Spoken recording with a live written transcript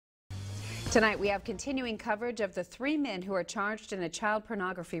Tonight we have continuing coverage of the 3 men who are charged in a child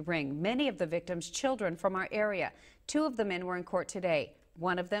pornography ring, many of the victims children from our area. 2 of the men were in court today.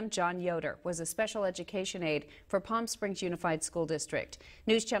 One of them, John Yoder, was a special education aide for Palm Springs Unified School District.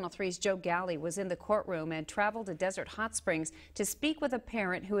 News Channel 3's Galli was in the courtroom and traveled to Desert Hot Springs to speak with a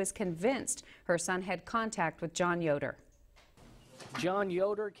parent who is convinced her son had contact with John Yoder. John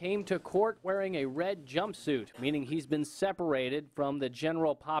Yoder came to court wearing a red jumpsuit, meaning he's been separated from the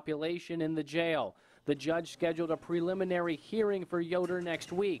general population in the jail. The judge scheduled a preliminary hearing for Yoder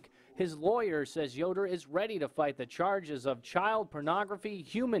next week. His lawyer says Yoder is ready to fight the charges of child pornography,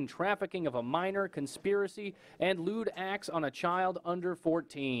 human trafficking of a minor, conspiracy, and lewd acts on a child under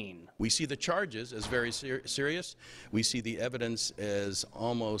 14. We see the charges as very serious. We see the evidence as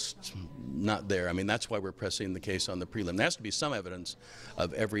almost not there. I mean, that's why we're pressing the case on the prelim. There has to be some evidence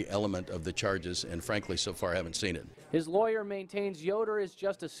of every element of the charges, and frankly, so far I haven't seen it. His lawyer maintains Yoder is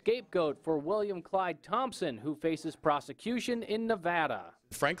just a scapegoat for William Clyde Thompson, who faces prosecution in Nevada.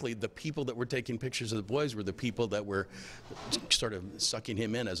 Frankly, the people that were taking pictures of the boys were the people that were sort of sucking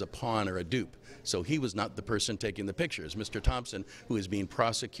him in as a pawn or a dupe. So he was not the person taking the pictures. Mr. Thompson, who is being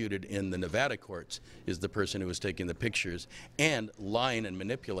prosecuted in the Nevada courts, is the person who was taking the pictures and lying and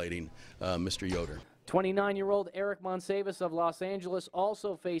manipulating Mr. Yoder. 29-year-old Erick Monsivais of Los Angeles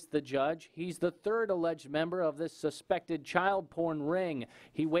also faced the judge. He's the 3rd alleged member of this suspected child porn ring.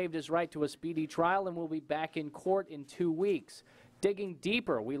 He waived his right to a speedy trial and will be back in court in 2 weeks. Digging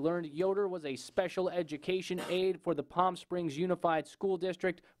deeper, we learned Yoder was a special education aide for the Palm Springs Unified School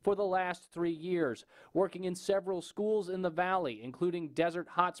District for the last 3 years, working in several schools in the valley, including Desert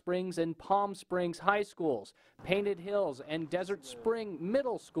Hot Springs and Palm Springs High Schools, Painted Hills and Desert Spring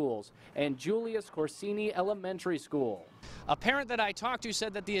Middle Schools, and Julius Corsini Elementary School. A parent that I talked to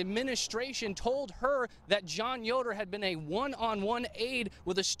said that the administration told her that John Yoder had been a one-on-one aide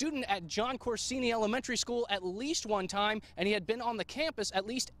with a student at John Corsini Elementary School at least one time, and he had been on the campus at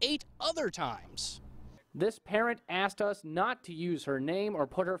least 8 other times. This parent asked us not to use her name or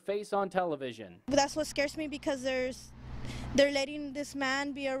put her face on television. That's what scares me, because they're letting this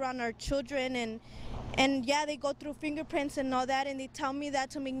man be around our children, and yeah, they go through fingerprints and all that, and they tell me that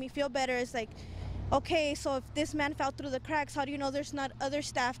to make me feel better. It's like, okay, so if this man fell through the cracks, how do you know there's not other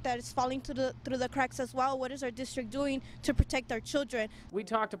staff that is falling through the cracks as well? What is our district doing to protect our children? We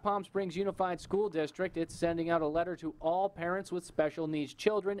talked to Palm Springs Unified School District. It's sending out a letter to all parents with special needs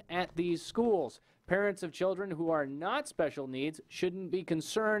children at these schools. Parents of children who are not special needs shouldn't be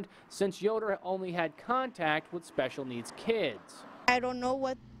concerned, since Yoder only had contact with special needs kids. I don't know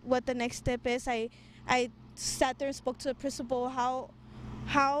what the next step is. I sat there and spoke to the principal. How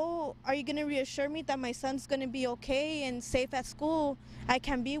are you going to reassure me that my son's going to be okay and safe at school? I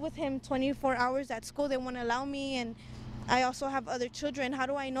can be with him 24 hours at school. They won't allow me, and I also have other children. How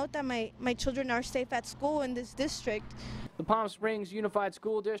do I know that my children are safe at school in this district? The Palm Springs Unified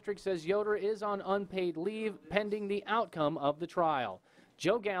School District says Yoder is on unpaid leave pending the outcome of the trial.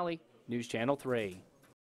 Galli, News Channel 3.